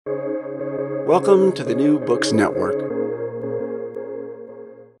Welcome to the New Books Network.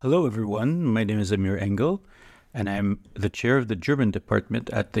 Hello, everyone. My name is Amir Engel, and I'm the chair of the German department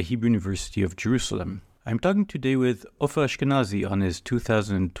at the Hebrew University of Jerusalem. I'm talking today with Ofer Ashkenazi on his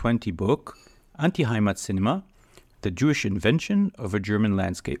 2020 book, Anti-Heimat Cinema, The Jewish Invention of a German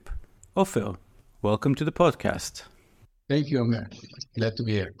Landscape. Ofer, welcome to the podcast. Thank you, Amir. Glad to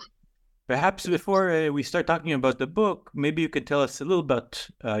be here. Perhaps before we start talking about the book, maybe you could tell us a little about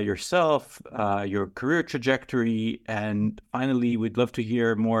yourself, your career trajectory, and finally, we'd love to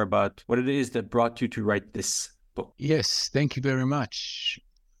hear more about what it is that brought you to write this book. Yes, thank you very much.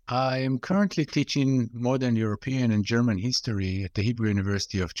 I am currently teaching modern European and German history at the Hebrew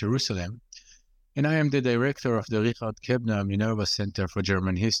University of Jerusalem, and I am the director of the Richard Kebner Minerva Center for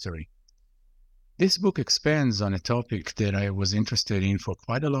German History. This book expands on a topic that I was interested in for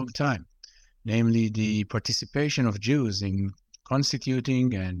quite a long time, namely the participation of Jews in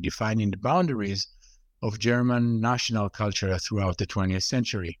constituting and defining the boundaries of German national culture throughout the 20th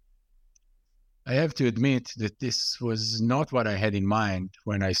century. I have to admit that this was not what I had in mind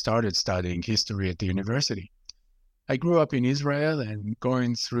when I started studying history at the university. I grew up in Israel, and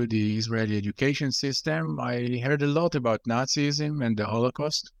going through the Israeli education system, I heard a lot about Nazism and the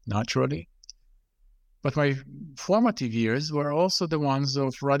Holocaust, naturally. But my formative years were also the ones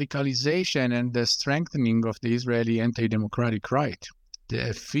of radicalization and the strengthening of the Israeli anti-democratic right.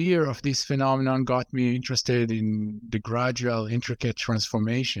 The fear of this phenomenon got me interested in the gradual, intricate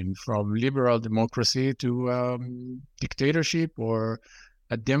transformation from liberal democracy to dictatorship, or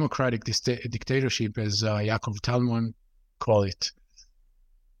a democratic dictatorship, as Yaakov Talmon call it.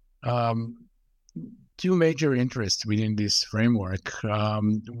 Two major interests within this framework.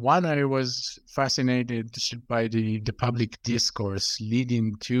 One, I was fascinated by the public discourse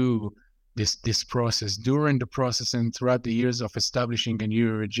leading to this process, during the process and throughout the years of establishing a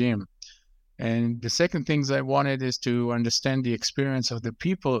new regime. And the second things I wanted is to understand the experience of the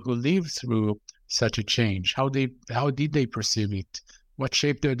people who lived through such a change. How did they perceive it? What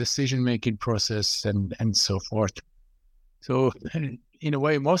shaped their decision-making process, and so forth. So in a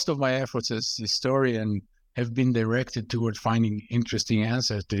way, most of my efforts as historian have been directed toward finding interesting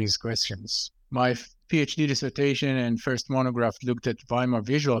answers to these questions. My PhD dissertation and first monograph looked at Weimar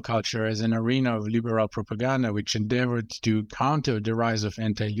visual culture as an arena of liberal propaganda, which endeavored to counter the rise of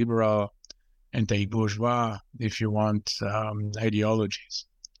anti-liberal, anti-bourgeois, if you want, ideologies.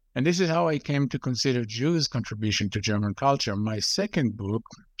 And this is how I came to consider Jews' contribution to German culture. My second book,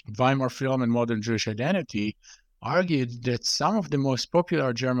 Weimar Film and Modern Jewish Identity, argued that some of the most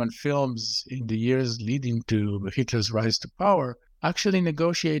popular German films in the years leading to Hitler's rise to power actually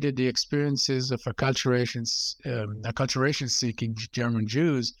negotiated the experiences of acculturation-seeking German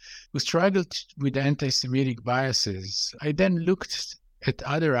Jews who struggled with anti-Semitic biases. I then looked at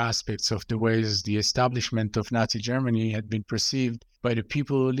other aspects of the ways the establishment of Nazi Germany had been perceived by the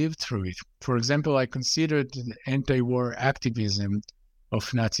people who lived through it. For example, I considered the anti-war activism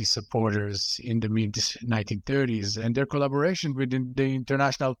of Nazi supporters in the mid-1930s and their collaboration with the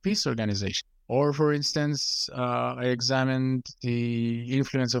International Peace Organization. Or, for instance, I examined the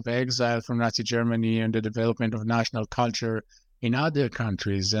influence of exile from Nazi Germany and the development of national culture in other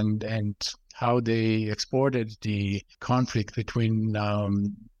countries, and how they exported the conflict between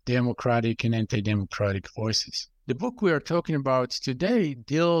democratic and anti-democratic forces. The book we are talking about today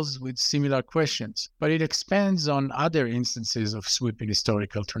deals with similar questions, but it expands on other instances of sweeping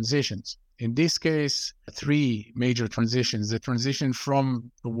historical transitions. In this case, three major transitions: the transition from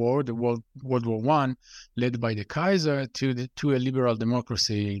the war, World War I, led by the Kaiser, to a liberal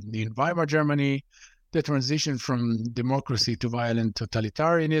democracy in Weimar Germany, the transition from democracy to violent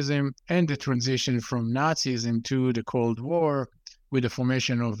totalitarianism, and the transition from Nazism to the Cold War, with the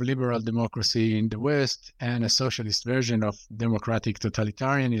formation of liberal democracy in the West and a socialist version of democratic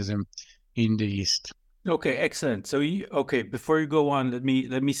totalitarianism in the East. Okay, excellent. So, before you go on, let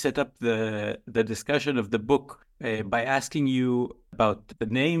me set up the discussion of the book by asking you about the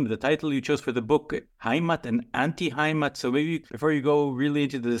name, the title you chose for the book, Heimat and Anti-Heimat. So maybe before you go really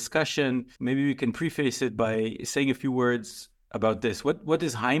into the discussion, maybe we can preface it by saying a few words about this. What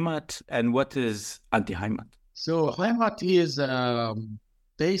is Heimat and what is Anti-Heimat? So Heimat is a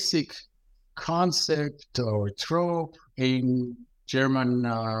basic concept or trope in German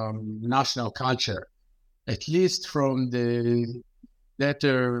national culture, at least from the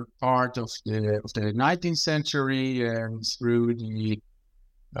latter part of the 19th century and through the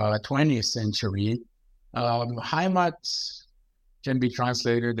 20th century. Heimat can be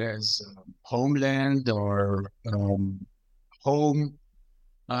translated as homeland or home.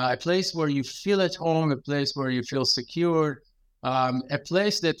 A place where you feel at home, a place where you feel secure, a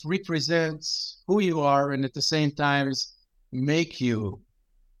place that represents who you are and at the same time make you,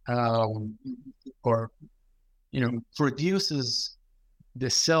 or produces the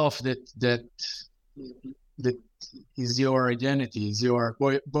self that is your identity, is your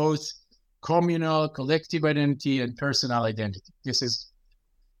both communal, collective identity and personal identity. This is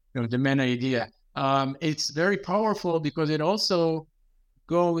the main idea. It's very powerful because it also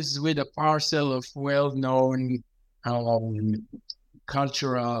goes with a parcel of well-known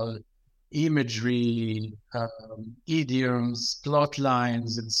cultural imagery, idioms, plot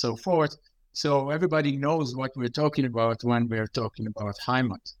lines, and so forth. So everybody knows what we're talking about when we're talking about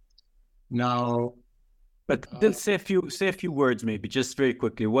Heimat. Now, but they'll say a few words, maybe just very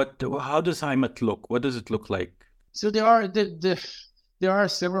quickly. How does Heimat look? What does it look like? So there are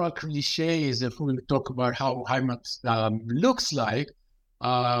several cliches if we talk about how Heimat looks like.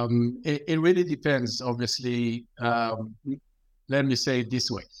 It really depends, obviously. Let me say it this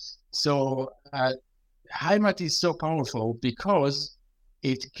way. So Heimat is so powerful because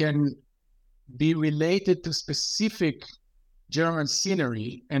it can be related to specific German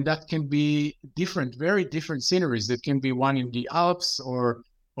scenery, and that can be different, very different sceneries. That can be one in the Alps or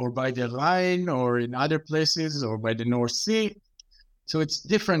by the Rhine or in other places or by the North Sea. So it's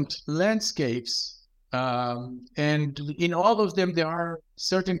different landscapes. And in all of them, there are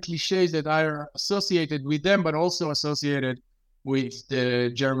certain cliches that are associated with them, but also associated with the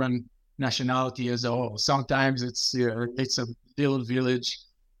German nationality as a whole. Sometimes it's a little village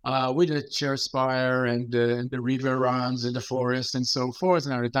with a church spire and the river runs in the forest and so forth.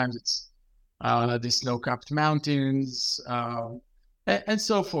 And other times it's the snow-capped mountains and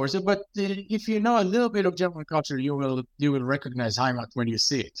so forth. So, but if you know a little bit of German culture, you will recognize Heimat when you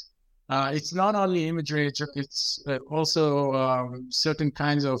see it. It's not only imagery; it's also certain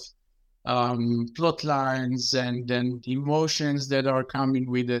kinds of plot lines and emotions that are coming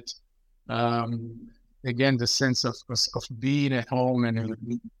with it. Again, the sense of being at home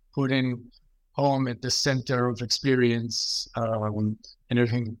and putting home at the center of experience, and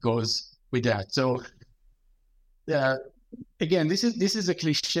everything that goes with that. So, again, this is a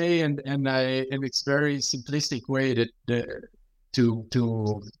cliche, and it's very simplistic way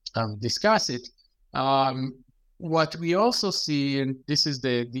to discuss it. What we also see, and this is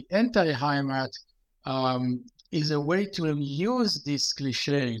the Anti-Heimat, is a way to use this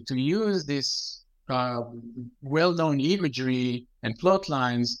cliche, to use this well-known imagery and plot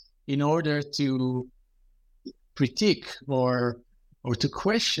lines in order to critique or to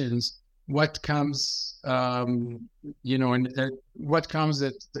question what comes, and what comes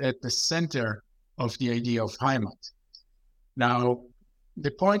at the center of the idea of Heimat. Now,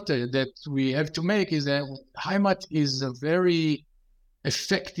 the point that we have to make is that Heimat is a very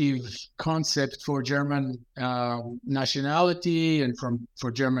effective concept for German nationality and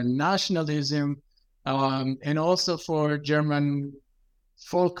for German nationalism, and also for German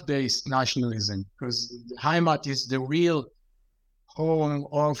folk-based nationalism, because Heimat is the real home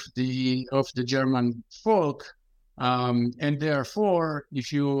of the German folk, and therefore,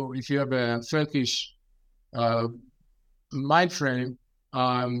 if you have a folkish mind frame,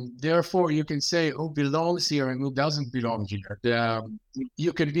 therefore you can say who belongs here and who doesn't belong here.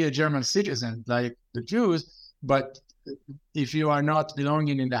 You can be a German citizen like the Jews, but if you are not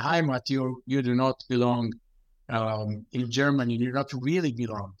belonging in the Heimat, you do not belong in Germany. You not really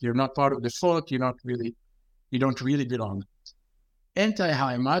belong. You're not part of the folk. You don't really belong.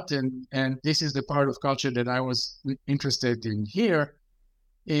 Anti-Heimat, and this is the part of culture that I was interested in here,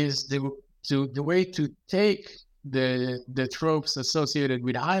 is the way to take the tropes associated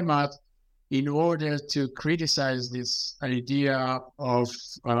with Heimat in order to criticize this idea of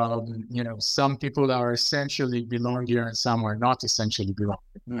some people are essentially belong here and some are not essentially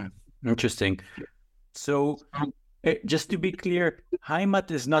belong. Interesting. So just to be clear,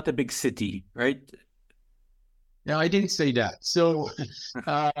 Heimat is not a big city, right? No, I didn't say that. So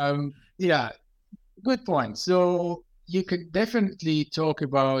good point. So you could definitely talk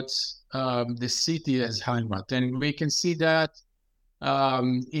about the city as Heimat, and we can see that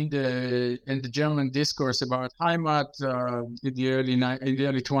in the German discourse about Heimat in the early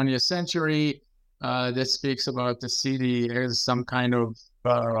 20th century, that speaks about the city as some kind of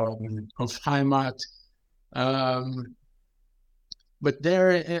Heimat. But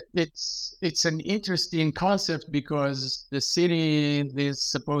there, it's an interesting concept because the city is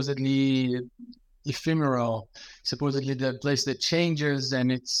supposedly ephemeral, supposedly the place that changes,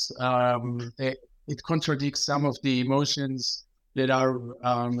 and it contradicts some of the emotions that are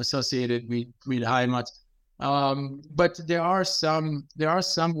associated with Heimat. But there are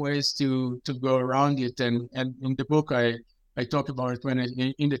some ways to go around it, and in the book I I talk about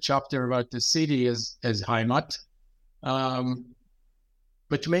it in the chapter about the city as Heimat.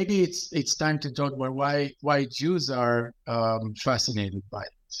 But maybe it's time to talk about why Jews are fascinated by it.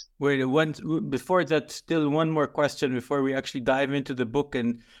 Wait, before that, still one more question before we actually dive into the book,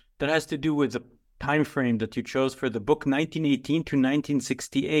 and that has to do with the time frame that you chose for the book, 1918 to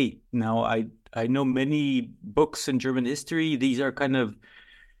 1968. Now, I know many books in German history. These are kind of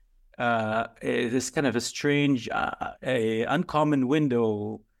this kind of a strange, a uncommon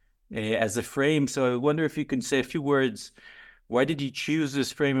window as a frame. So I wonder if you can say a few words. Why did you choose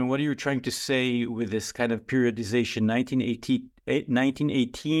this frame, and what are you trying to say with this kind of periodization,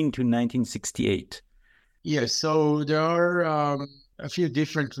 1918 to 1968? Yes, so there are a few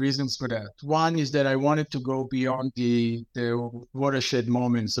different reasons for that. One is that I wanted to go beyond the watershed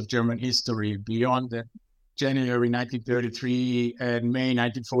moments of German history, beyond the January 1933 and May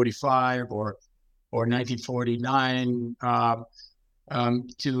 1945 or 1949,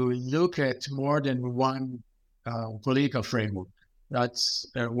 to look at more than one political framework. That's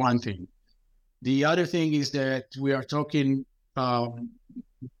one thing. The other thing is that we are talking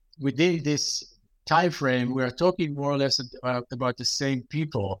within this time frame, we are talking more or less about the same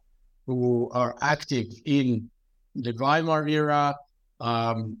people who are active in the Weimar era,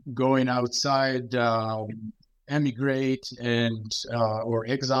 going outside, emigrate and or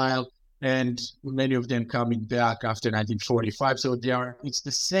exile, and many of them coming back after 1945. So it's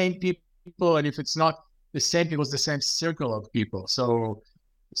the same people, and if it's not the same people, it's the same circle of people. So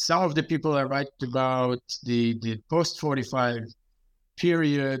some of the people I write about the post-45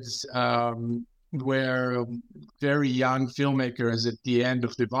 periods were very young filmmakers at the end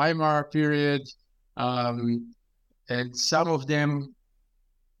of the Weimar period, and some of them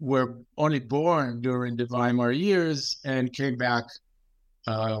were only born during the Weimar years and came back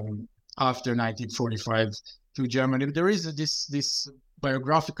after 1945 to Germany. There is this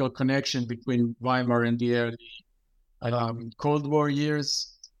biographical connection between Weimar and the early Cold War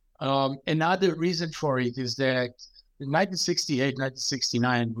years. Another reason for it is that in 1968,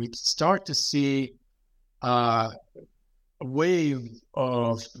 1969, we start to see a wave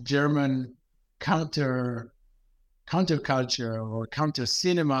of German counterculture or counter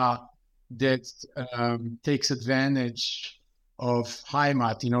cinema that takes advantage of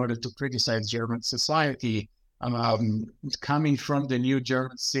Heimat in order to criticize German society, coming from the new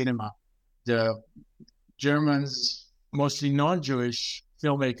German cinema. The Germans, mostly non-Jewish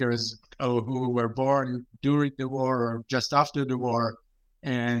filmmakers who were born during the war or just after the war,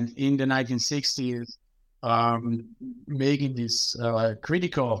 and in the 1960s, making these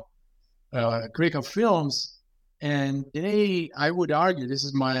critical films. And I would argue, this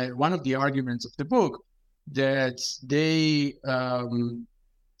is one of the arguments of the book, that they,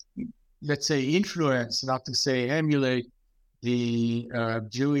 let's say, influence, not to say emulate, the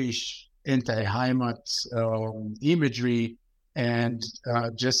Jewish anti-Heimat imagery, and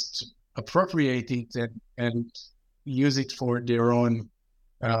just appropriate it and use it for their own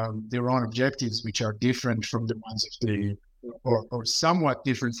objectives, which are different from the ones of the, or somewhat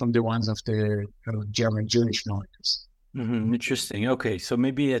different from the ones of the German Jewish filmmakers. Mm-hmm. Interesting. Okay, so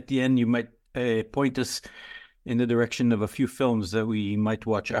maybe at the end you might point us in the direction of a few films that we might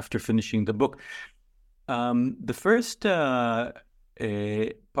watch after finishing the book. The first part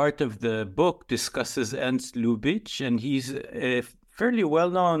of the book discusses Ernst Lubitsch, and he's a fairly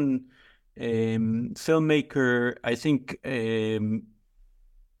well-known filmmaker, I think,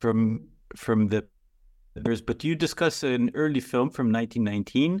 from the others, but you discuss an early film from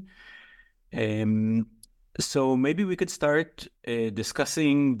 1919. So maybe we could start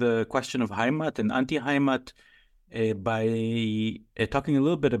discussing the question of Heimat and Anti-Heimat by talking a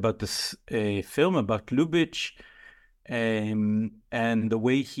little bit about this film, about Lubitsch, and the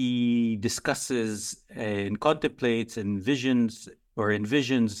way he discusses and contemplates and envisions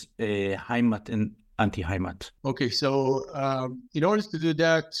Heimat and Anti-Heimat. Okay, so in order to do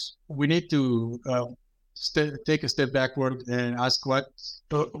that, we need to take a step backward and ask what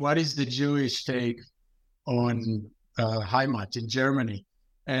is the Jewish take on Heimat in Germany.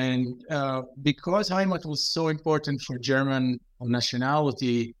 And because Heimat was so important for German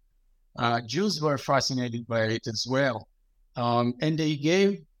nationality, Jews were fascinated by it as well. And they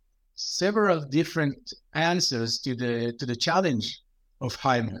gave several different answers to the challenge of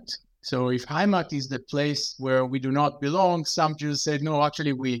Heimat. So if Heimat is the place where we do not belong, some Jews said, no,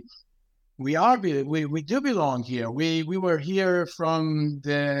 actually we do belong here. We were here from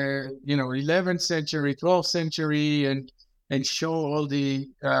the 11th century, 12th century, and show all the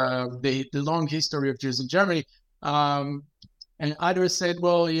long history of Jews in Germany. And others said,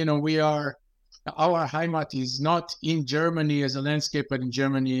 well, we are our Heimat is not in Germany as a landscape, but in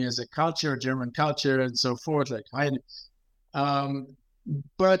Germany as a culture, German culture, and so forth, like Heine.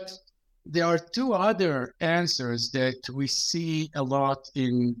 But there are two other answers that we see a lot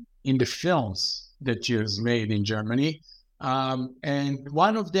in the films that Jews made in Germany. And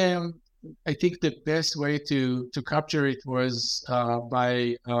one of them, I think the best way to capture it was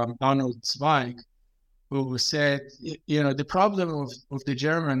by Arnold Zweig, who said, the problem of the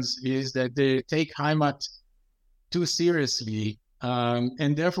Germans is that they take Heimat too seriously,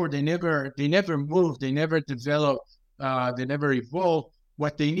 and therefore they never move, they never develop, they never evolve.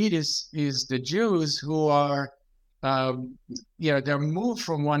 What they need is the Jews who are, they're moved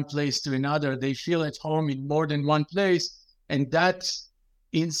from one place to another. They feel at home in more than one place, and that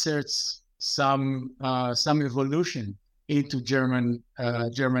inserts some evolution into German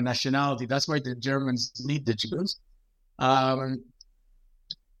nationality. That's why the Germans need the Jews. And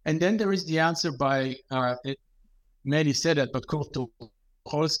then there is the answer by many said that, but Kurt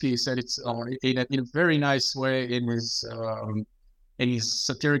Tucholsky said it's in a very nice way in his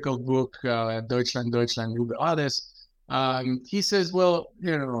satirical book Deutschland über alles. He says, well,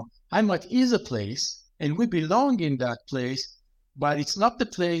 Heimat is a place, and we belong in that place. But it's not the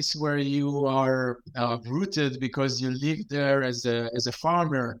place where you are rooted because you live there as a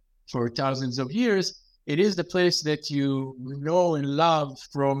farmer for thousands of years. It is the place that you know and love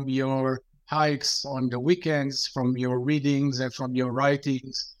from your hikes on the weekends, from your readings and from your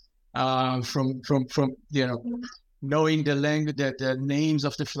writings, from knowing the language, the names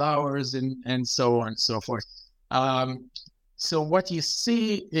of the flowers, and so on and so forth. So what you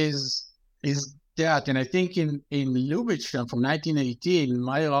see is that, and I think in Lubitsch film from 1918,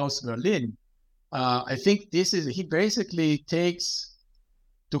 My House Berlin, I think he basically takes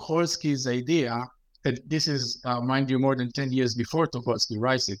Tucholsky's idea, that this is, mind you, more than 10 years before Tucholsky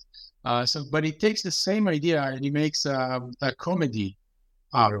writes it. But he takes the same idea and he makes a comedy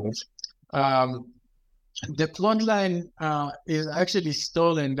out of it. The plot line is actually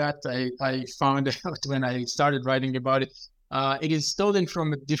stolen, that I found out when I started writing about it. It is stolen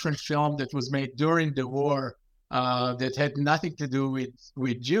from a different film that was made during the war that had nothing to do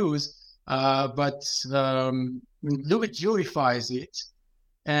with Jews, but Lubitsch Jewifies it.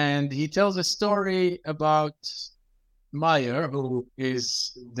 And he tells a story about Meyer, who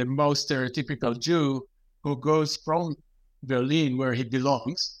is the most stereotypical Jew, who goes from Berlin, where he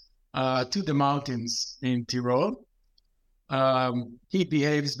belongs, to the mountains in Tyrol. He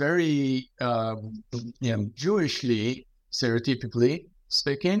behaves very Jewishly, stereotypically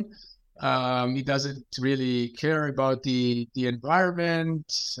speaking. He doesn't really care about the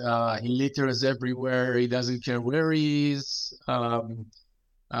environment. He litters everywhere. He doesn't care where he is.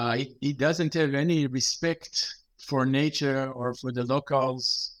 He doesn't have any respect for nature or for the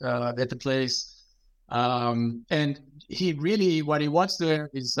locals at the place. And he really, what he wants to have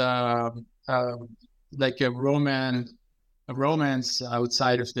is like a romance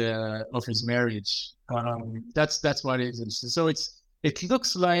outside of his marriage. That's what it is. So it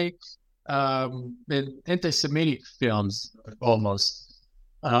looks like anti-Semitic films almost.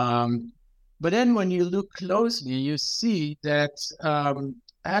 But then when you look closely, you see that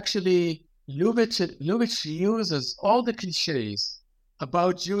actually Lubitsch uses all the cliches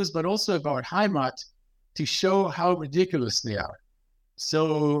about Jews, but also about Heimat, to show how ridiculous they are.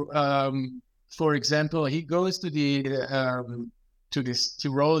 So, for example, he goes to this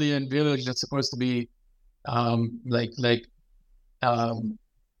Tyrolean village that's supposed to be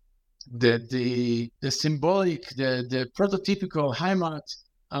the symbolic, the prototypical Heimat,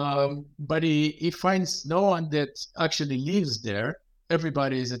 but he finds no one that actually lives there.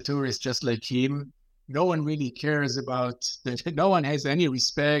 Everybody is a tourist just like him. No one really cares about no one has any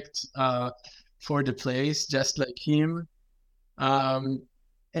respect for the place, just like him.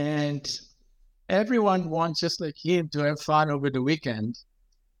 And everyone wants, just like him, to have fun over the weekend.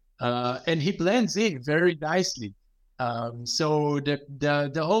 And he blends in very nicely. So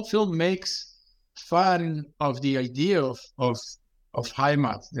the whole film makes fun of the idea of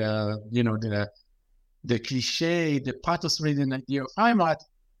Heimat, the cliche, the pathos-ridden idea of Heimat,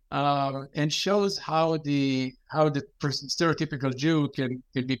 and shows how the stereotypical Jew can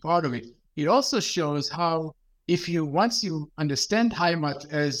be part of it. It also shows how, once you understand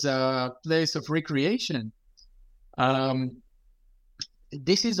Heimat as a place of recreation,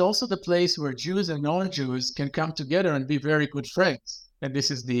 this is also the place where Jews and non-Jews can come together and be very good friends. And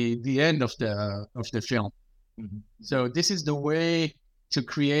this is the end of the film. Mm-hmm. So this is the way to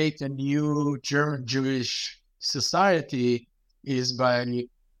create a new German Jewish society, is by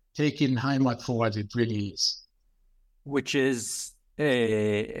taking Heimat for what it really is. Which is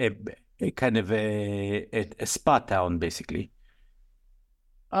a kind of a spa town, basically.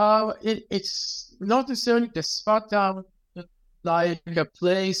 It's not necessarily the spot town, like a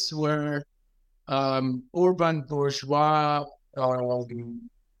place where urban bourgeois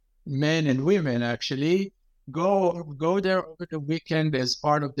men and women actually go there over the weekend as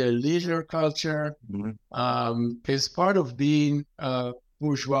part of their leisure culture, as part of being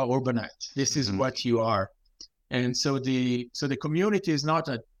bourgeois urbanite. This is what you are. And so the community is not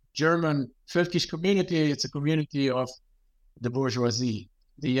a German Völkisch community, it's a community of the bourgeoisie,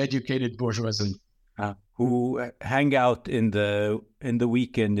 the educated bourgeoisie. Who hang out in the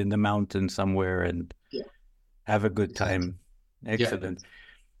weekend in the mountains somewhere and have a good time. Excellent. Yeah.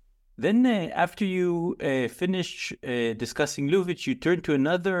 Then after you finish discussing Lubitsch, you turn to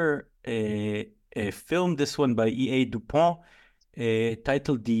another film, this one by E.A. Dupont,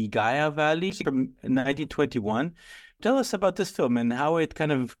 titled The Gaia Valley from 1921. Tell us about this film and how it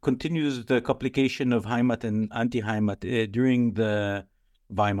kind of continues the complication of Heimat and Anti-Heimat during the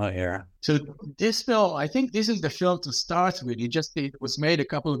Weimar era. So this film, I think this is the film to start with. It was made a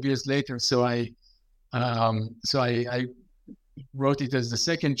couple of years later, so I wrote it as the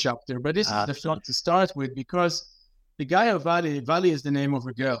second chapter. But this is the film to start with because the Gaia Valley is the name of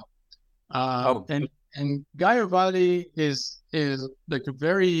a girl, and Gaia Valley is like a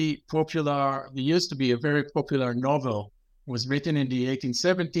very popular. It used to be a very popular novel. It was written in the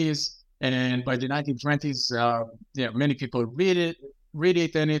 1870s, and by the 1920s, many people read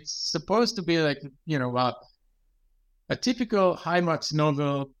it, and it's supposed to be like a typical Heimat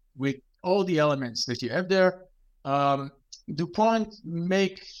novel with all the elements that you have there. Dupont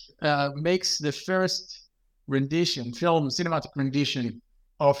makes the first cinematic rendition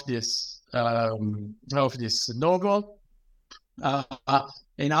of this novel,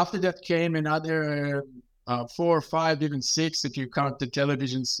 and after that came another 4 or 5, even 6 if you count the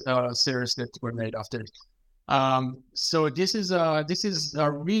television series that were made after it. So this is a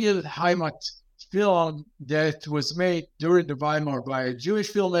real Heimat film that was made during the Weimar by a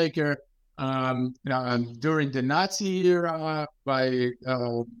Jewish filmmaker, during the Nazi era by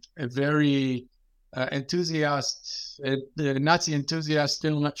a very Nazi enthusiast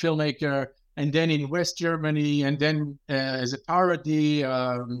filmmaker, and then in West Germany, and then as a parody,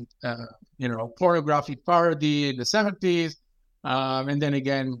 pornographic parody in the 70s, and then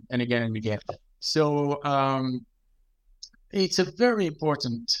again and again and again. So it's a very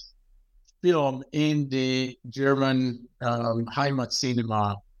important film in the German Heimat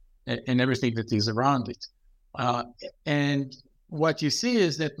cinema and everything that is around it. And what you see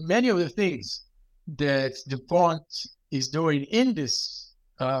is that many of the things that Dupont is doing in this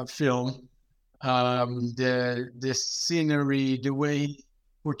film, the scenery, the way he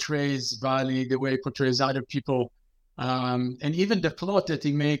portrays Valley, the way he portrays other people, and even the plot that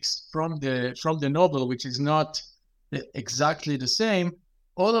he makes from the novel, which is not exactly the same,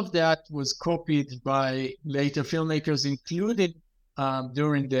 all of that was copied by later filmmakers, including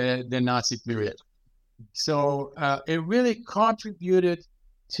during the Nazi period. So it really contributed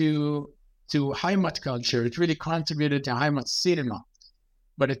to Heimat culture. It really contributed to Heimat cinema.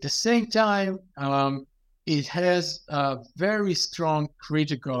 But at the same time, it has a very strong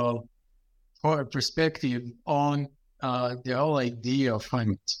critical perspective on the whole idea of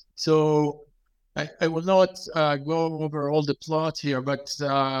Heimat. So I will not go over all the plot here, but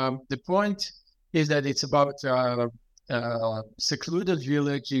the point is that it's about a secluded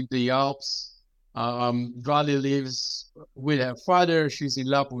village in the Alps. Valley lives with her father. She's in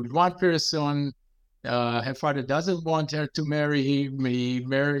love with one person. Her father doesn't want her to marry him.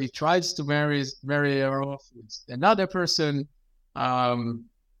 He tries to marry her off with another person.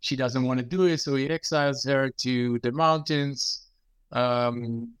 She doesn't want to do it, so he exiles her to the mountains.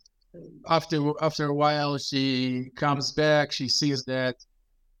 After a while, she comes back. She sees that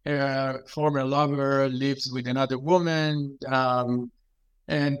her former lover lives with another woman,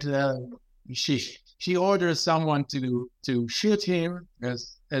 and she orders someone to shoot him,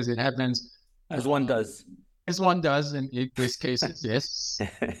 as it happens. As one does. As one does, in this case, yes.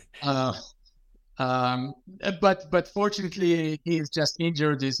 But fortunately, he is just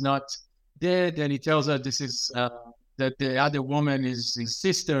injured. He's not dead, and he tells her this is that the other woman is his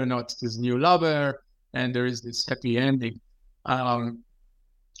sister, not his new lover, and there is this happy ending.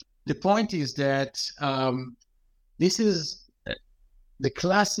 The point is that this is the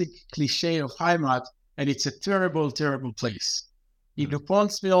classic cliche of Heimat, and it's a terrible, terrible place. In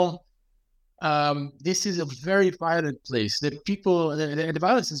Dupont's film, this is a very violent place. The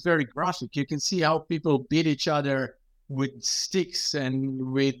violence is very graphic. You can see how people beat each other with sticks and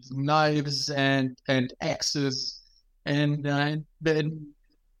with knives and axes, and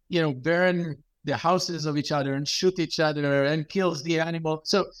burn the houses of each other and shoot each other and kills the animal.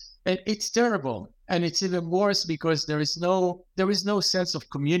 So it's terrible. And it's even worse because there is no sense of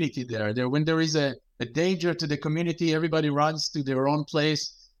community there. When there is a danger to the community, everybody runs to their own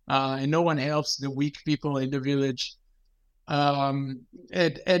place, and no one helps the weak people in the village. And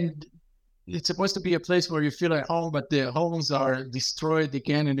it's supposed to be a place where you feel at home, but the homes are destroyed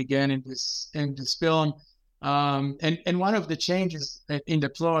again and again in this film. And one of the changes in the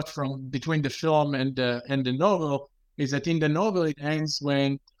plot from between the film and the novel is that in the novel it ends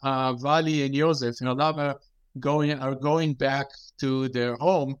when Vali and Yosef, Lava, are going back to their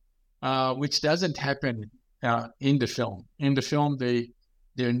home, which doesn't happen in the film. In the film, they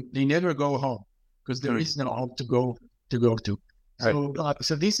never go home because there is no home to go to. Right.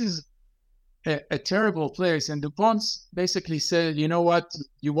 So this is a terrible place. And Dupont's basically said, you know what?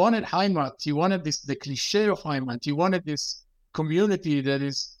 You wanted Heimat. You wanted the cliche of Heimat. You wanted this community that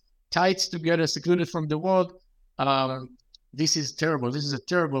is tied together, secluded from the world. This is terrible. This is a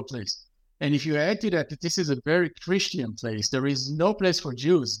terrible place. And if you add to that this is a very Christian place, there is no place for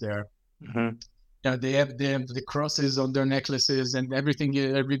Jews there. Mm-hmm. They have the crosses on their necklaces and everything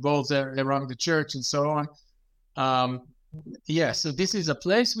revolves around the church and so on. So this is a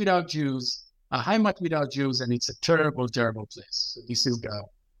place without Jews, a Heimat without Jews, and it's a terrible, terrible place. So this is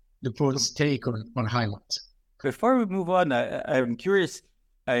the Pope's take on Heimat. Before we move on, I'm curious.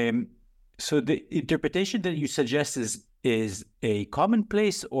 So the interpretation that you suggest is a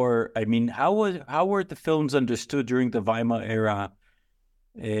commonplace, or how were the films understood during the Weimar era?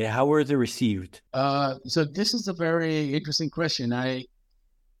 How were they received? So this is a very interesting question.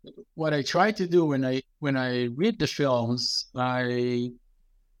 What I try to do when I read the films, I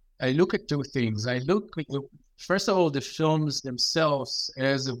look at two things. I look, first of all, the films themselves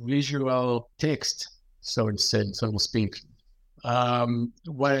as a visual text, so to speak.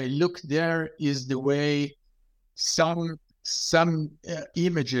 What I look there is the way some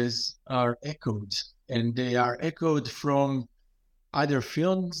images are echoed, and they are echoed from other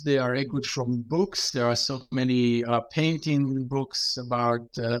films. They are echoed from books. There are so many painting books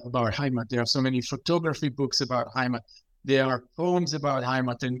about Heimat. There are so many photography books about Heimat. There are poems about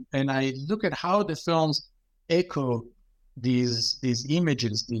Heimat, and I look at how the films echo these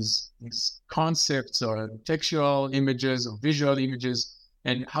images, these concepts or textual images or visual images,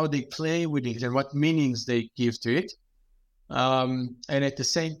 and how they play with it and what meanings they give to it. And at the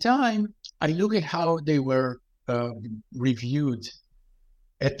same time, I look at how they were reviewed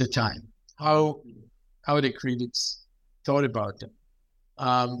at the time, how the critics thought about them.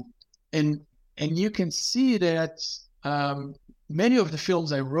 And you can see that many of the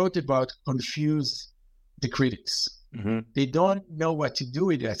films I wrote about confuse the critics. Mm-hmm. They don't know what to do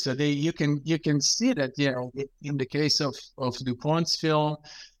with that. So you can see that, in the case of Dupont's film,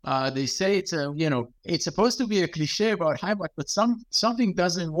 they say it's supposed to be a cliche about Heimat, but something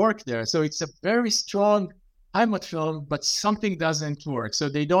doesn't work there. So it's a very strong Heimat film, but something doesn't work. So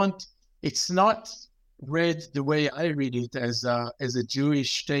it's not read the way I read it as a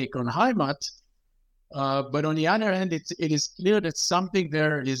Jewish take on Heimat. But on the other hand, it is clear that something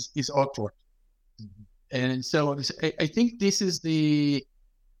there is awkward. Mm-hmm. And so I think this is the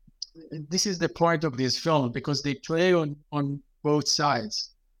point of this film, because they play on both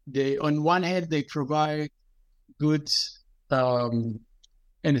sides. On one hand, they provide good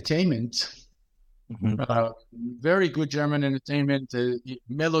entertainment, mm-hmm. Very good German entertainment,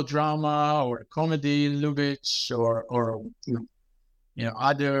 melodrama or comedy, Lubitsch, or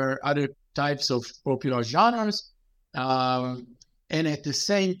other types of popular genres, and at the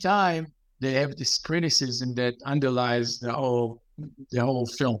same time, they have this criticism that underlies the whole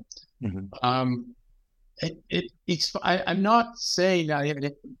film. Mm-hmm. I'm not saying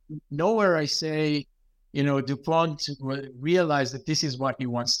nowhere I say, Dupont realized that this is what he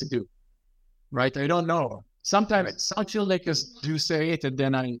wants to do, right? I don't know. Sometimes some filmmakers do say it, and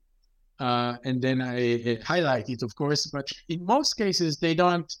then I highlight it, of course. But in most cases, they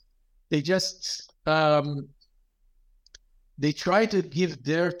don't. They just they try to give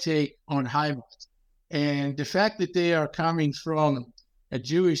their take on Heimat. And the fact that they are coming from a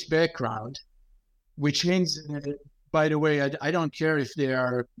Jewish background, which means, by the way, I don't care if they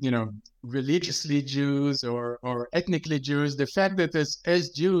are, religiously Jews or ethnically Jews. The fact that as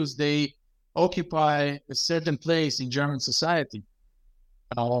Jews, they occupy a certain place in German society,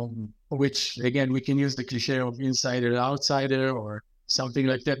 which, again, we can use the cliche of insider, outsider, or something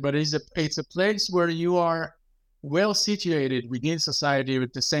like that. But it's a place where you are well situated within society.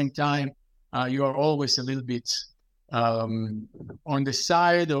 At the same time, you are always a little bit on the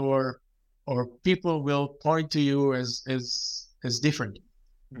side, or people will point to you as different.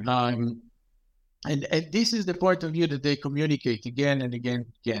 And this is the point of view that they communicate again and again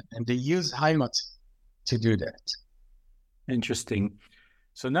and again, and they use Heimat to do that. Interesting.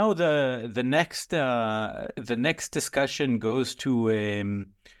 So now the next discussion goes to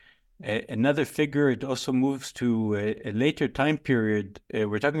another figure. It also moves to a later time period.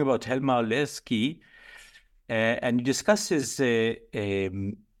 We're talking about Helmut Lersky, and you discuss his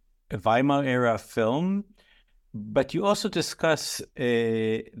Weimar era film, but you also discuss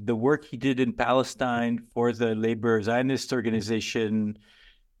the work he did in Palestine for the Labor Zionist Organization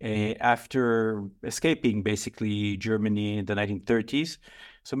after escaping basically Germany in the 1930s.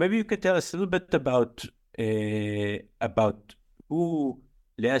 So maybe you could tell us a little bit about who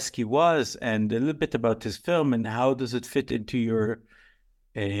Lersky was and a little bit about his film and how does it fit into your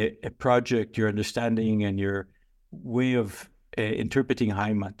project, your understanding, and your way of interpreting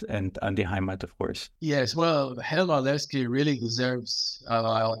Heimat and Anti-Heimat, of course. Yes, well, Helmut Lersky really deserves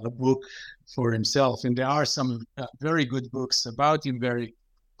a book for himself, and there are some very good books about him, very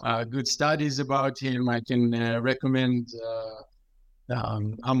good studies about him. I can recommend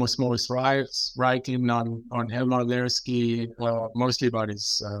Amos Morris Wright's writing on Helmut Lersky, mostly about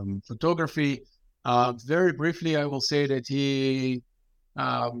his photography. Very briefly, I will say that he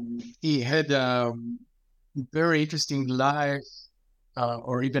had a very interesting life,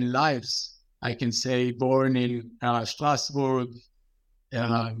 or even lives, I can say. Born in Strasbourg,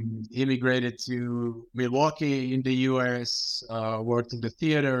 immigrated to Milwaukee in the U.S., worked in the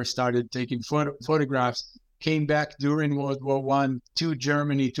theater, started taking photographs, came back during World War I to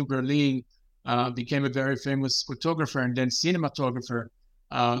Germany, to Berlin, became a very famous photographer and then cinematographer,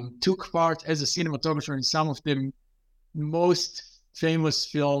 took part as a cinematographer in some of the most famous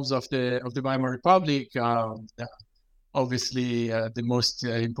films of the Weimar Republic. Obviously, the most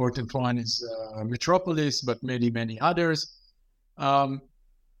important one is Metropolis, but many others. And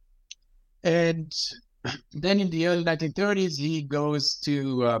then in the early 1930s, he goes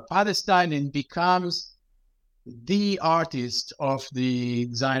to Palestine and becomes the artist of the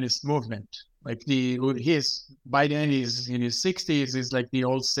Zionist movement. Like by then he's in his 60s, he's like the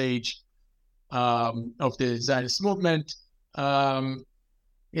old sage of the Zionist movement.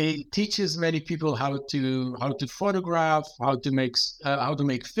 He teaches many people how to photograph, how to make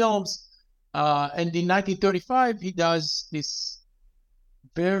films. And in 1935, he does this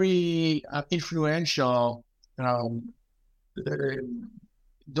very influential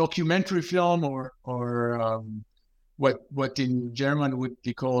documentary film, or what in German would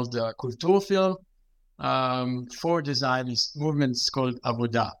be called Kulturfilm, for the Zionist movements, called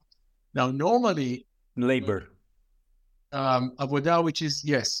Avodah. Now, normally labor. Avodah, which is,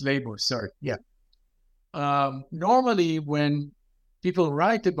 yes, labor, sorry. Yeah. Normally, when people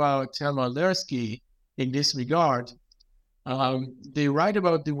write about Helmut Lersky in this regard, they write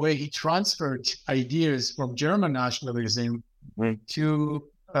about the way he transferred ideas from German nationalism to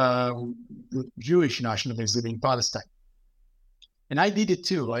Jewish nationalism in Palestine. And I did it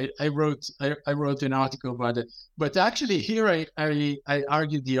too. I wrote an article about it. But actually here I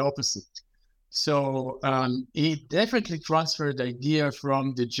argued the opposite. So he definitely transferred the idea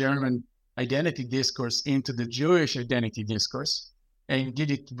from the German identity discourse into the Jewish identity discourse, and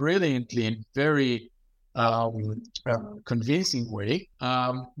did it brilliantly in very convincing way.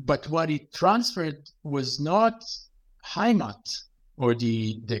 But what he transferred was not Heimat, or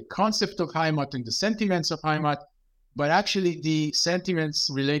the concept of Heimat and the sentiments of Heimat, but actually the sentiments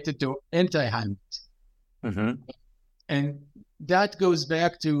related to Anti-Heimat. Mm-hmm. And that goes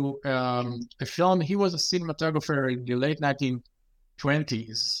back to a film. He was a cinematographer in the late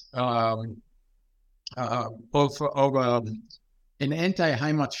 1920s of an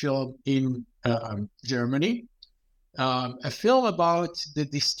anti-Heimat film in Germany, a film about the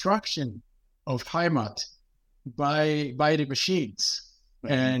destruction of Heimat by the machines.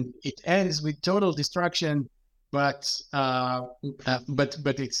 Right. And it ends with total destruction, but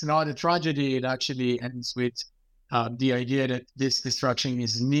it's not a tragedy. It actually ends with the idea that this destruction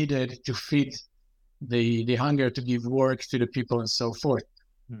is needed to feed the hunger, to give work to the people, and so forth.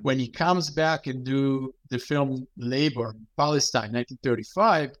 Mm. When he comes back and do the film Labor, Palestine,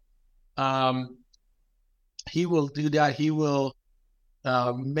 1935, he will do that. He will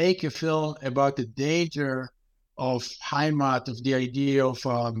make a film about the danger of Heimat, of the idea of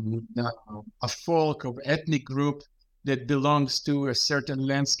a folk, of ethnic group that belongs to a certain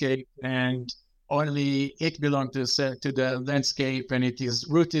landscape, and only it belongs to the landscape, and it is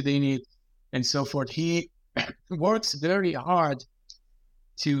rooted in it, and so forth. He works very hard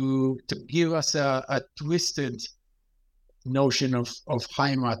to give us a twisted notion of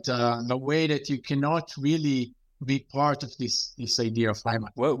Heimat, a way that you cannot really be part of this idea of Heimat.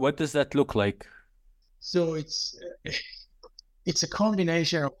 What does that look like? So it's a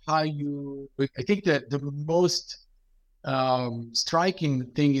combination of how you. I think that the most striking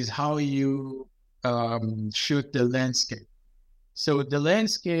thing is how you shoot the landscape. So the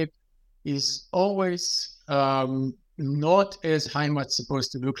landscape is always not as Heimat's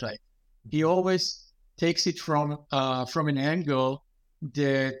supposed to look like. He always takes it from an angle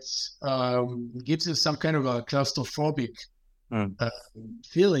that gives you some kind of a claustrophobic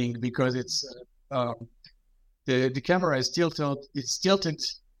feeling, because it's the camera is tilted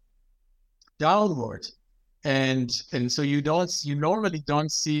downward, and so you normally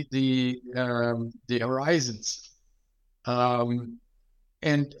don't see the horizons, and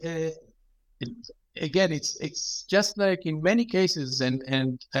again, it's just like in many cases,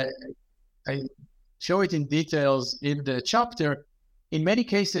 and I show it in details in the chapter. In many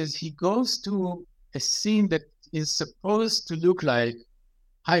cases, he goes to a scene that is supposed to look like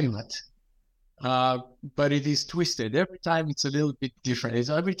Heimat, but it is twisted. Every time it's a little bit different.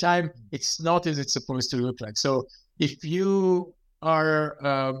 Every time it's not as it's supposed to look like. So if you are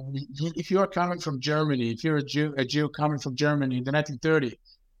coming from Germany, if you're a Jew coming from Germany in the 1930s,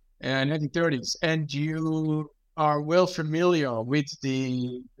 and you are well familiar with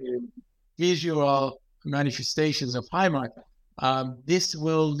the visual manifestations of Heimat, this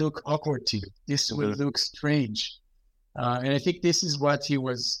will look awkward to you. This will look strange, and I think this is what he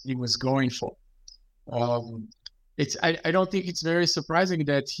was going for. I don't think it's very surprising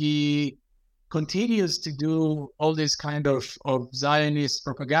that he continues to do all this kind of Zionist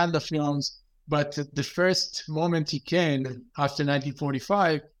propaganda films, but the first moment he can, after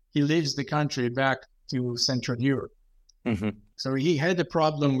 1945, he leaves the country back to Central Europe. Mm-hmm. So he had a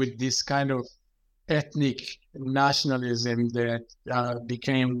problem with this kind of ethnic nationalism that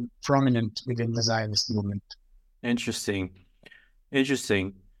became prominent within the Zionist movement. Interesting.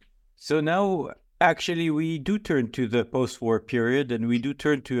 So now, actually, we do turn to the post-war period, and we do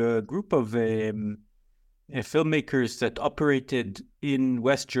turn to a group of filmmakers that operated in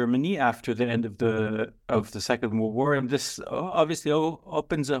West Germany after the end of the Second World War, and this obviously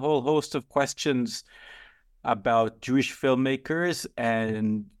opens a whole host of questions about Jewish filmmakers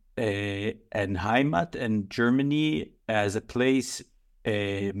and Heimat and Germany as a place,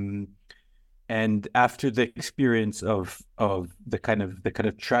 and after the experience of the kind of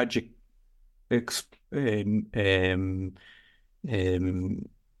tragic the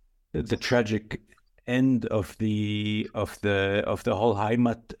tragic end of the whole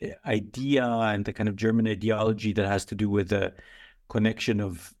Heimat idea and the kind of German ideology that has to do with the connection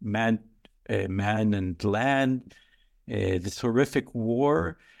of man and land, this horrific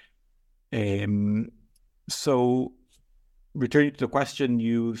war. So, returning to the question,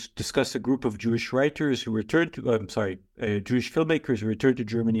 you discuss a group of Jewish writers who returned to, Jewish filmmakers who returned to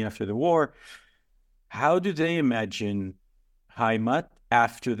Germany after the war. How do they imagine Heimat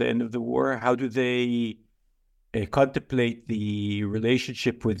after the end of the war? How do they contemplate the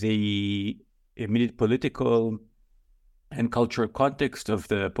relationship with the immediate political and cultural context of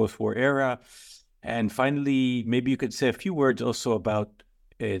the post-war era? And finally, maybe you could say a few words also about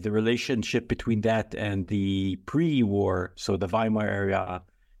the relationship between that and the pre-war, so the Weimar era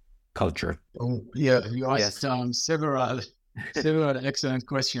culture. Oh, yeah, you asked several excellent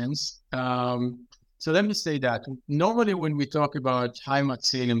questions. So let me say that normally when we talk about Heimat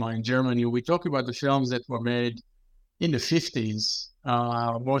cinema in Germany, we talk about the films that were made in the 50s,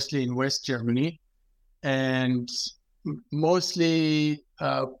 mostly in West Germany, and mostly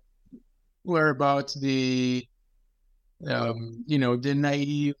were about the the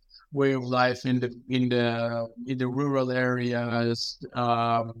naive way of life in the rural areas.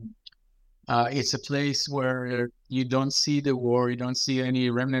 It's a place where you don't see the war, you don't see any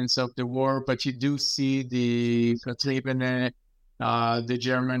remnants of the war, but you do see the Vertriebene, the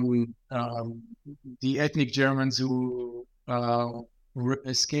German, the ethnic Germans who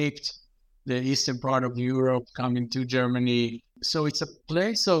escaped the eastern part of Europe, coming to Germany. So it's a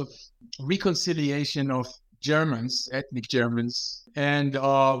place of reconciliation of Germans, ethnic Germans, and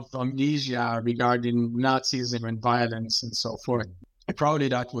of amnesia regarding Nazism and violence and so forth. Probably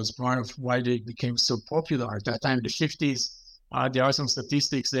that was part of why they became so popular at that time, in the 50s. There are some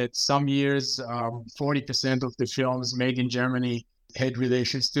statistics that some years, 40% of the films made in Germany had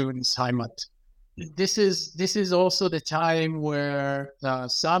relations to this Heimat. This is also the time where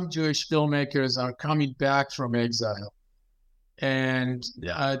some Jewish filmmakers are coming back from exile. And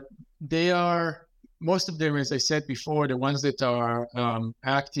they are, most of them, as I said before, the ones that are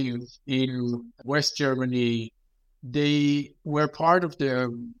active in West Germany, they were part of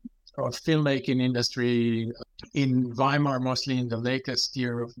the filmmaking industry in Weimar, mostly in the latest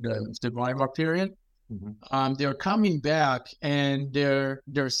year of the Weimar period. Mm-hmm. They're coming back and they're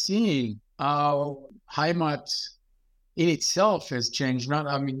seeing how Heimat in itself has changed.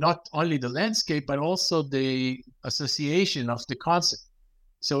 Not only the landscape, but also the association of the concept.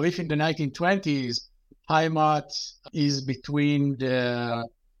 So if in the 1920s, Heimat is between the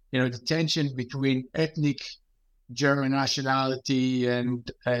tension between ethnic German nationality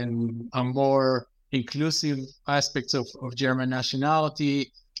and a more inclusive aspects of German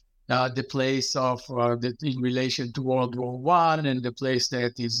nationality, the place of in relation to World War One, and the place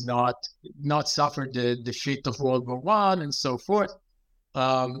that is not suffered the defeat of World War One, and so forth.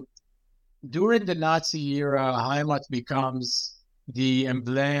 During the Nazi era, Heimat becomes the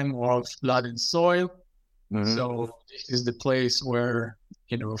emblem of blood and soil. Mm-hmm. So this is the place where,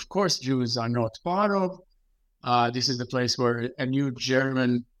 of course, Jews are not part of. This is the place where a new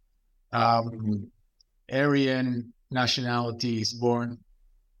German Aryan nationality is born.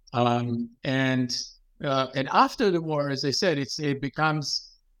 And after the war, as I said, it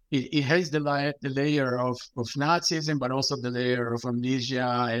has the layer of Nazism, but also the layer of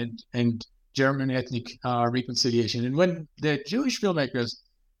amnesia and German ethnic reconciliation. And when the Jewish filmmakers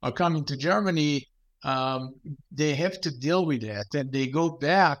are coming to Germany, they have to deal with that, and they go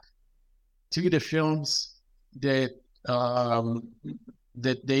back to the films that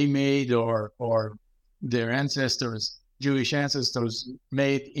they made or their ancestors, Jewish ancestors,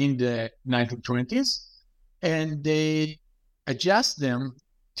 made in the 1920s, and they adjust them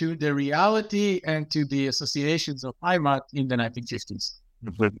to the reality and to the associations of Heimat in the 1950s.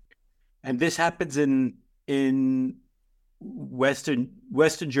 Mm-hmm. And this happens in Western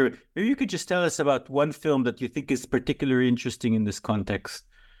Germany. Maybe you could just tell us about one film that you think is particularly interesting in this context.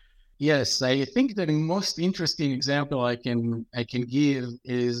 Yes, I think that the most interesting example I can give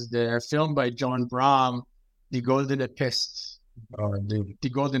is the film by John Brahm, The Golden Pest, or the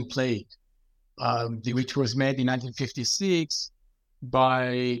Golden Plague, which was made in 1956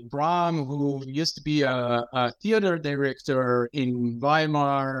 by Brahm, who used to be a theater director in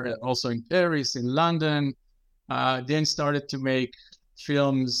Weimar, also in Paris, in London, then started to make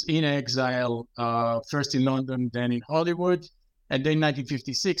films in exile, first in London, then in Hollywood. And then in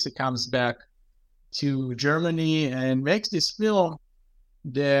 1956, it comes back to Germany and makes this film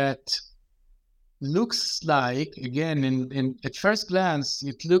that looks like, again, at first glance,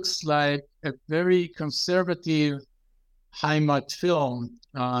 it looks like a very conservative Heimat film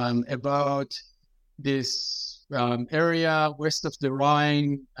about this area west of the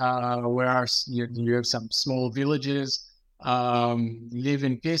Rhine, where you have some small villages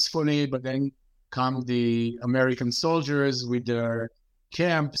living peacefully, but then come the American soldiers with their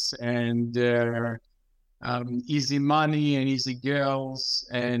camps and their easy money and easy girls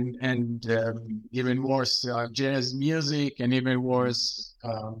and even worse jazz music, and even worse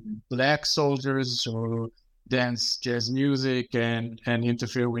black soldiers who dance jazz music and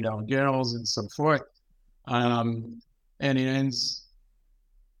interfere with our girls and so forth. And it ends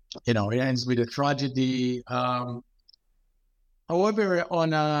with a tragedy. However,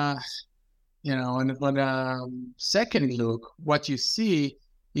 on a second look, what you see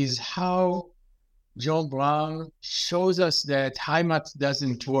is how John Brown shows us that Heimat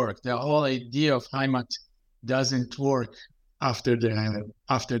doesn't work. The whole idea of Heimat doesn't work after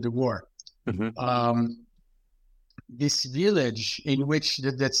the war. Mm-hmm. This village in which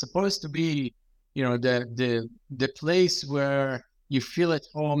that's supposed to be, the place where you feel at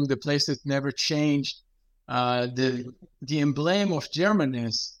home, the place that never changed, the emblem of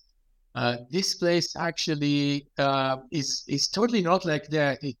Germanness. This place actually is totally not like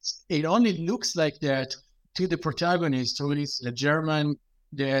that. It only looks like that to the protagonist, who is a German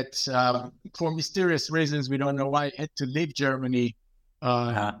that, for mysterious reasons, we don't know why, had to leave Germany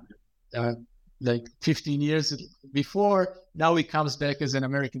like 15 years before. Now he comes back as an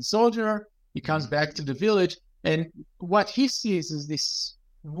American soldier. He comes back to the village, and what he sees is this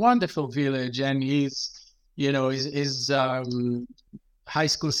wonderful village, and his high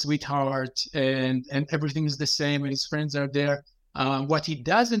school sweetheart, and everything is the same, and his friends are there. What he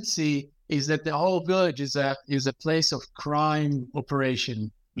doesn't see is that the whole village is a place of crime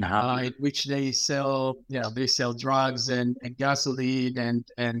operation, in which they sell drugs and gasoline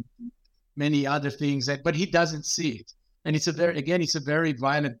and many other things, but he doesn't see it. And it's a very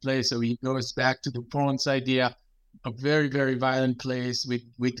violent place. So he goes back to the Dupont idea, a very, very violent place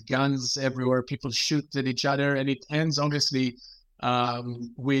with guns everywhere. People shoot at each other, and it ends obviously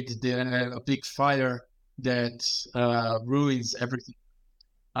with a big fire that ruins everything.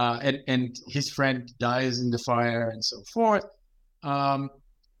 And his friend dies in the fire and so forth.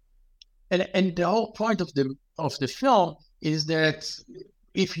 And the whole point of the film is that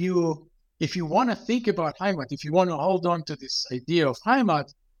if you want to think about Heimat, if you want to hold on to this idea of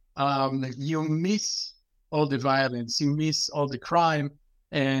Heimat, you miss all the violence, you miss all the crime,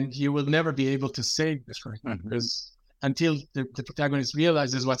 and you will never be able to save this right because until the protagonist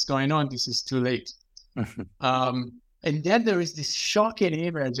realizes what's going on, this is too late. And then there is this shocking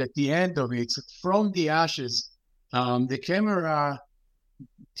image at the end of it. So from the ashes, the camera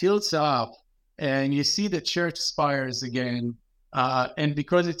tilts up, and you see the church spires again. And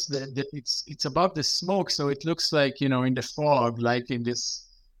because it's above the smoke, so it looks like, in the fog, like in this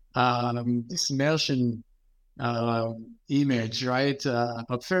Martian image, right?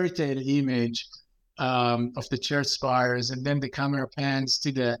 A fairy tale image of the church spires, and then the camera pans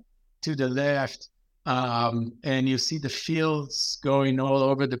to the left. And you see the fields going all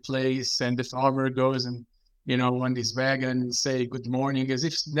over the place, and the farmer goes and, on this wagon say good morning, as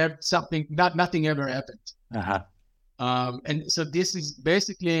if nothing ever happened. And so this is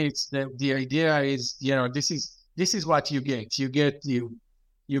basically, it's the idea is, this is what you get. You get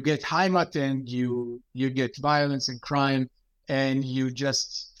Heimat, and you get violence and crime, and you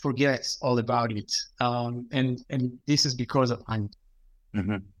just forget all about it. And this is because of Heimat.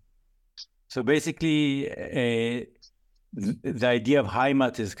 So basically, the idea of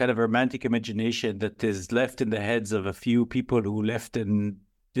Heimat is kind of a romantic imagination that is left in the heads of a few people who left and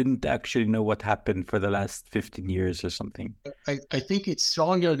didn't actually know what happened for the last 15 years or something. I think it's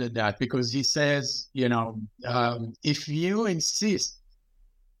stronger than that, because he says, if you insist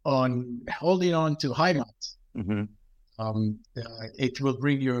on holding on to Heimat, it will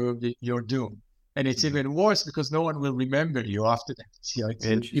bring your doom. And it's even worse because no one will remember you after that.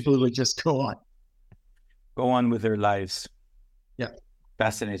 People will just go on with their lives. Yeah,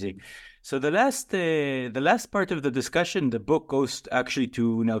 fascinating. So the last part of the discussion, the book goes actually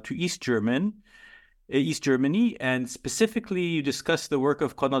to East Germany, and specifically you discuss the work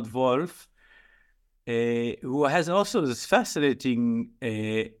of Konrad Wolf, who has also this fascinating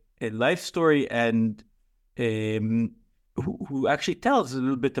life story, and who actually tells a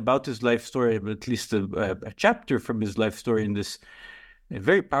little bit about his life story, but at least a chapter from his life story in this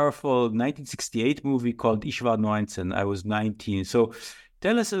very powerful 1968 movie called Ich war 19, I was 19. So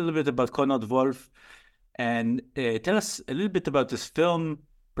tell us a little bit about Konrad Wolf, and tell us a little bit about this film,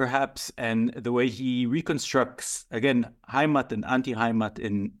 perhaps, and the way he reconstructs, again, Heimat and Anti-Heimat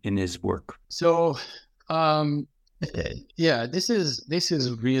in his work. So, this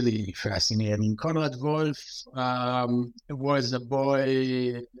is really fascinating. Konrad Wolf was a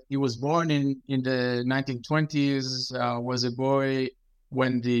boy. He was born in the 1920s. Was a boy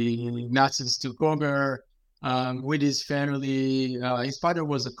when the Nazis took over with his family. His father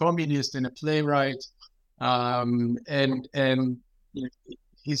was a communist and a playwright, and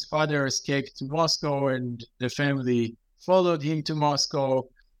his father escaped to Moscow, and the family followed him to Moscow.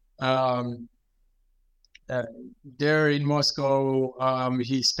 There in Moscow,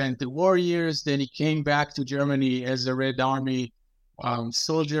 he spent the war years. Then he came back to Germany as a Red Army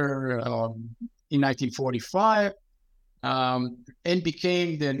soldier in 1945, and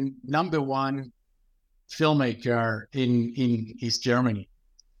became the #1 filmmaker in East Germany.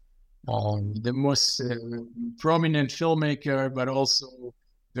 The most prominent filmmaker, but also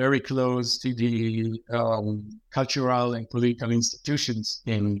very close to the cultural and political institutions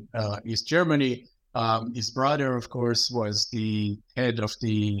in East Germany. His brother, of course, was the head of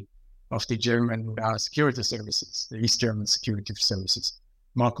the German security services, the East German security services,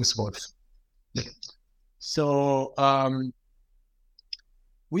 Markus Wolf. So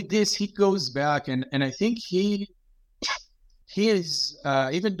with this, he goes back, and I think he is,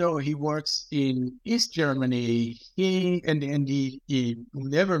 even though he works in East Germany, he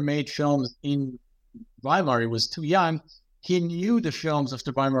never made films in Weimar. He was too young. He knew the films of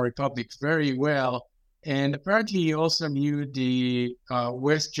the Weimar Republic very well, and apparently he also knew the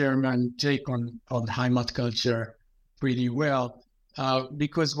West German take on Heimat culture pretty well,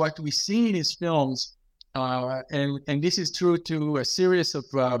 because what we see in his films, and this is true to a series of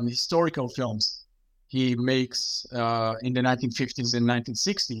historical films he makes in the 1950s and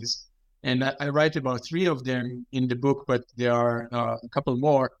 1960s, and I write about 3 of them in the book, but there are a couple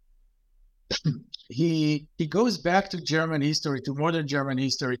more. He goes back to German history, to modern German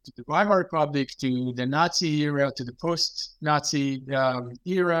history, to the Weimar Republic, to the Nazi era, to the post-Nazi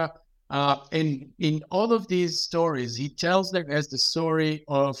era. And in all of these stories, he tells them as the story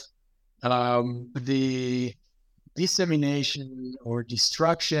of the dissemination or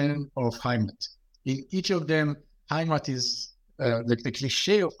destruction of Heimat. In each of them, Heimat is, the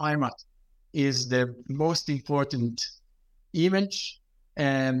cliche of Heimat is the most important image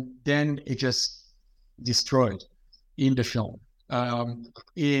and then it just destroyed in the film.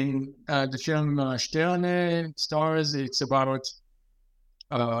 In the film Sterne Stars, it's about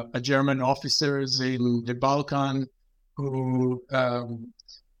a German officers in the Balkan who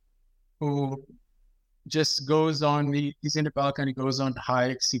just goes on. He's in the Balkan. He goes on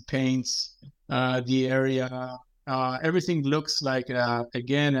hikes. He paints the area. Everything looks like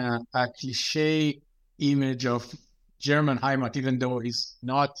again a cliche image of German Heimat, even though he's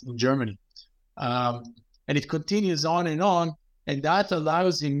not in Germany. And it continues on, and that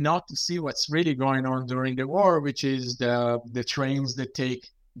allows him not to see what's really going on during the war, which is the trains that take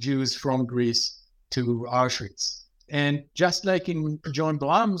Jews from Greece to Auschwitz. And just like in John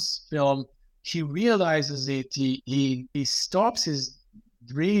Blum's film, he realizes it. He stops his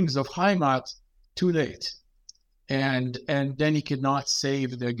dreams of Heimat too late, and then he cannot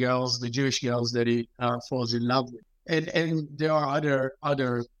save the girls, the Jewish girls that he falls in love with. And there are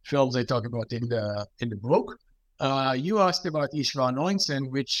other films I talk about in the book. You asked about Ich war 19,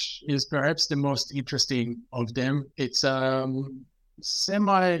 which is perhaps the most interesting of them. It's a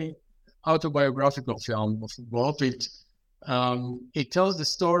semi-autobiographical film of Wolf. It tells the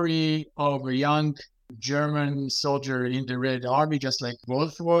story of a young German soldier in the Red Army, just like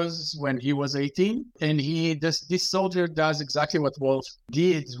Wolf was when he was 18. And this soldier does exactly what Wolf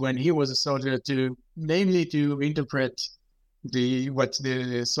did when he was a soldier, namely to interpret what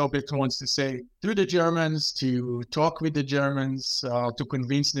the Soviet wants to say to the Germans, to talk with the Germans, to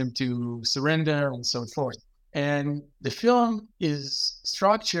convince them to surrender, and so forth. And the film is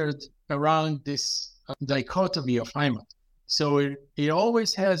structured around this dichotomy of Heimat. So it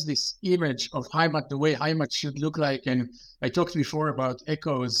always has this image of Heimat, the way Heimat should look like. And I talked before about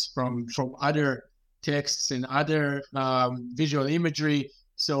echoes from other texts and other visual imagery.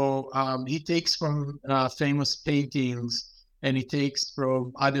 So he takes from famous paintings, and he takes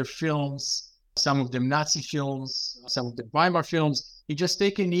from other films, some of them Nazi films, some of the Weimar films. He just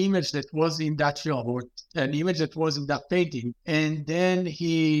takes an image that was in that film or an image that was in that painting, and then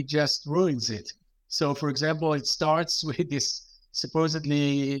he just ruins it. So, for example, it starts with this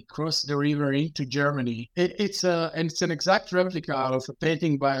supposedly cross the river into Germany. It's an exact replica of a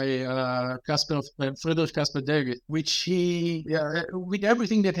painting by Friedrich Caspar David, which he with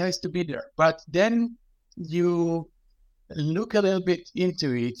everything that has to be there. But then you look a little bit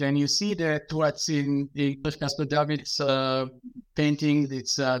into it, and you see that what's in the Caspar David's painting,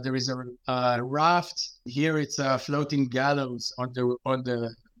 there is a raft. Here it's a floating gallows on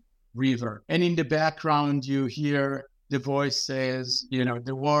the river, and in the background you hear the voice says,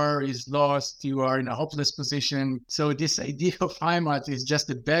 the war is lost, you are in a hopeless position. So this idea of Heimat is just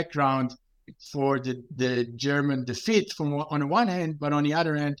the background for the German defeat on the one hand, but on the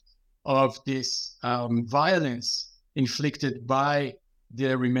other hand of this violence inflicted by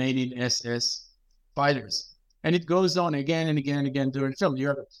the remaining SS fighters. And it goes on again and again and again during the film.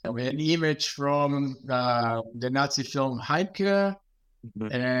 You have an image from the Nazi film Heimkehr,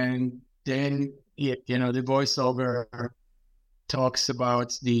 and then the voiceover talks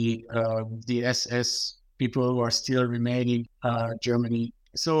about the SS people who are still remaining Germany.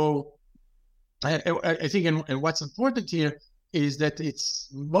 So I think, and what's important here is that it's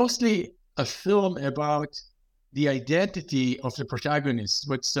mostly a film about the identity of the protagonist,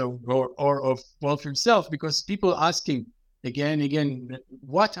 or of Wolf himself, because people ask him again,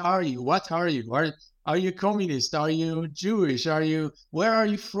 what are you? What are you? Are you communist? Are you Jewish? Where are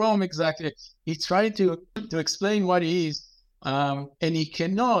you from exactly? He tried to explain what he is, and he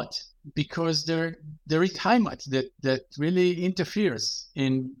cannot, because there is Heimat that really interferes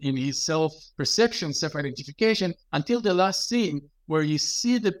in his self-perception, self-identification, until the last scene where you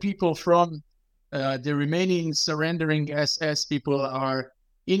see the people from the remaining surrendering SS people are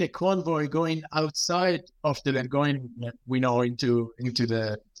in a convoy going outside of the land, going into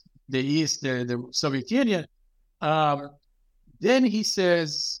the East, the Soviet Union. Then he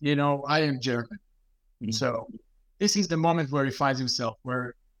says, I am German. Mm-hmm. So this is the moment where he finds himself,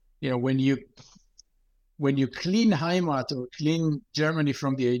 where, when you clean Heimat or clean Germany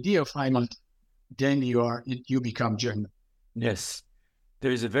from the idea of Heimat, then you become German. Yes.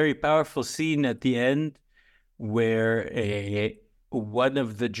 There's a very powerful scene at the end where one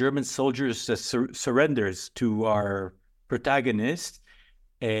of the German soldiers surrenders to our protagonist,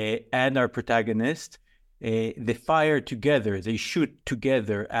 and our protagonist. They fire together. They shoot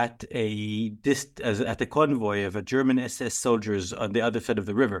together at a convoy of a German SS soldiers on the other side of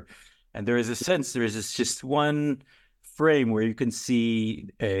the river, and there is just one frame where you can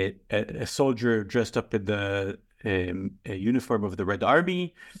see a soldier dressed up in the a uniform of the Red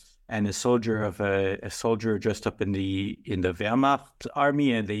Army, and a soldier dressed up in the Wehrmacht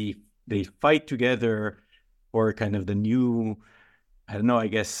army, and they fight together for kind of the new, I don't know, I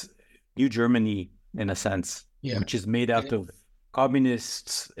guess, new Germany in a sense, which is made out of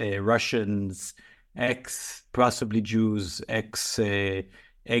communists, Russians, possibly Jews,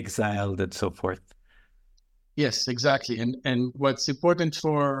 exiled, and so forth. Yes, exactly. And what's important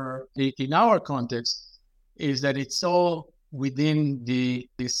in our context is that it's all within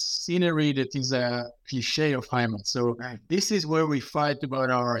this scenery that is a cliche of Heimat. So this is where we fight about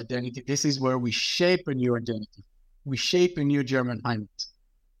our identity. This is where we shape a new identity. We shape a new German Heimat.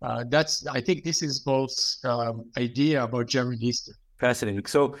 I think this is Wolf's idea about German history. Fascinating.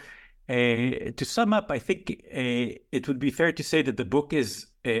 So to sum up, I think it would be fair to say that the book is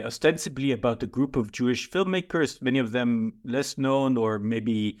ostensibly about a group of Jewish filmmakers, many of them less known, or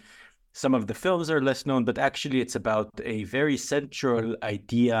maybe some of the films are less known, but actually it's about a very central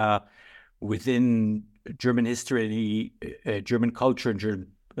idea within German history, German culture,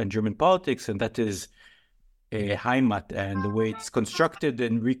 and German politics, and that is Heimat, and the way it's constructed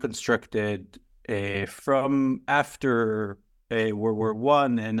and reconstructed from after World War I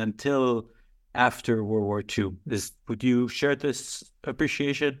and until after World War II. Would you share this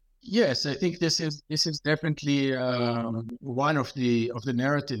appreciation? Yes, I think this is definitely one of the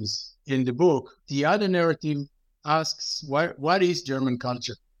narratives in the book. The other narrative asks what is German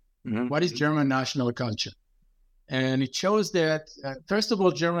culture? Mm-hmm. What is German national culture? And it shows that, first of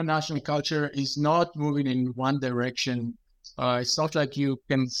all, German national culture is not moving in one direction. It's not like you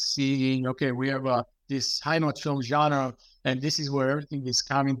can see, okay, we have this Heimat film genre, and this is where everything is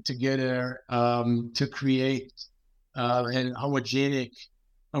coming together to create an homogeneous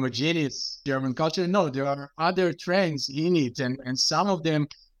German culture. No, there are other trends in it, and some of them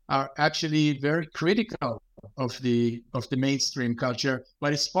are actually very critical of the mainstream culture.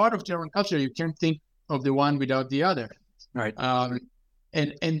 But it's part of German culture. You can't think of the one without the other. Right.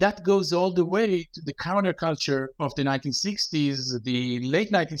 And that goes all the way to the counterculture of the 1960s, the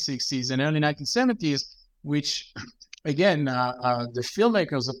late 1960s and early 1970s, which, again, the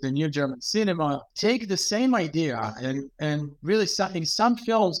filmmakers of the new German cinema take the same idea and really in some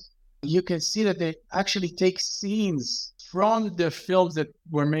films, you can see that they actually take scenes from the films that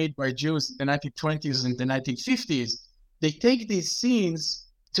were made by Jews in the 1920s and the 1950s. They take these scenes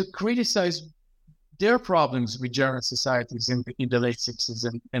to criticize their problems with German societies in the late 60s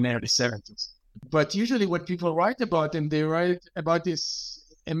and early 70s. But usually when people write about them, they write about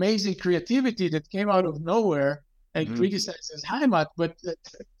this amazing creativity that came out of nowhere and criticizes Heimat. But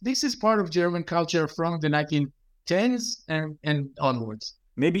this is part of German culture from the 1910s and onwards.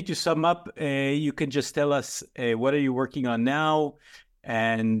 Maybe to sum up, you can just tell us what are you working on now,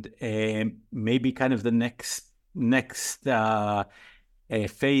 and maybe kind of the next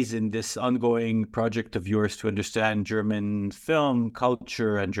phase in this ongoing project of yours to understand German film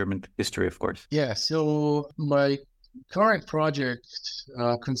culture and German history, of course. Yeah, so my current project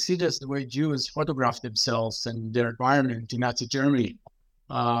considers the way Jews photograph themselves and their environment in Nazi Germany.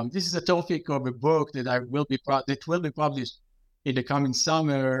 This is a topic of a book that will be published in the coming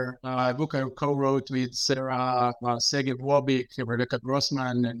summer. A book I co-wrote with Sarah Segev-Wobik, Rebecca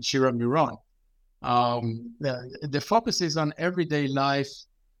Grossman, and Shira Miron. The focus is on everyday life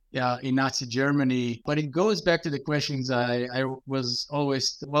in Nazi Germany, but it goes back to the questions I was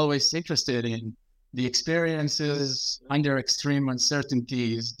always interested in: the experiences under extreme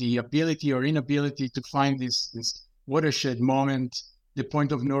uncertainties, the ability or inability to find this watershed moment, the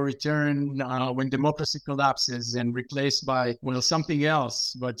point of no return when democracy collapses and replaced by something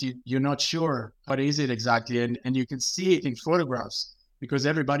else, but you're not sure what is it exactly, and you can see it in photographs. Because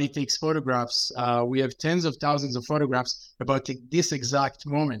everybody takes photographs. We have tens of thousands of photographs about this exact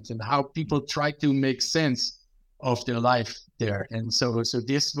moment and how people try to make sense of their life there. And so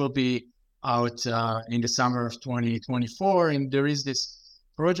this will be out in the summer of 2024. And there is this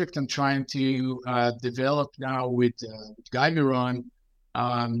project I'm trying to develop now with Guy Miron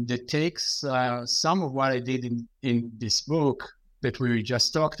that takes some of what I did in this book that we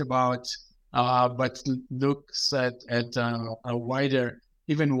just talked about, but looks at a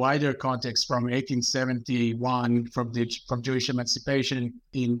even wider context from 1871, from Jewish emancipation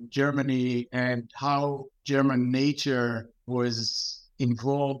in Germany, and how German nature was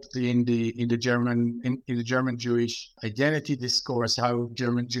involved in the German Jewish identity discourse, how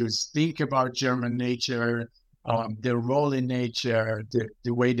German Jews think about German nature, their role in nature,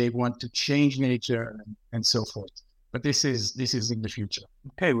 the way they want to change nature, and so forth. But this is in the future.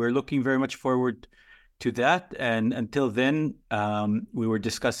 Okay, we're looking very much forward to that. And until then, we were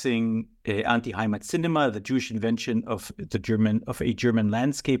discussing Anti-Heimat cinema, the Jewish invention of a German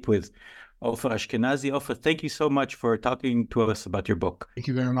landscape with Ofer Ashkenazi. Ofer, thank you so much for talking to us about your book. Thank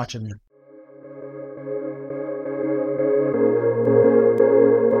you very much, Amir.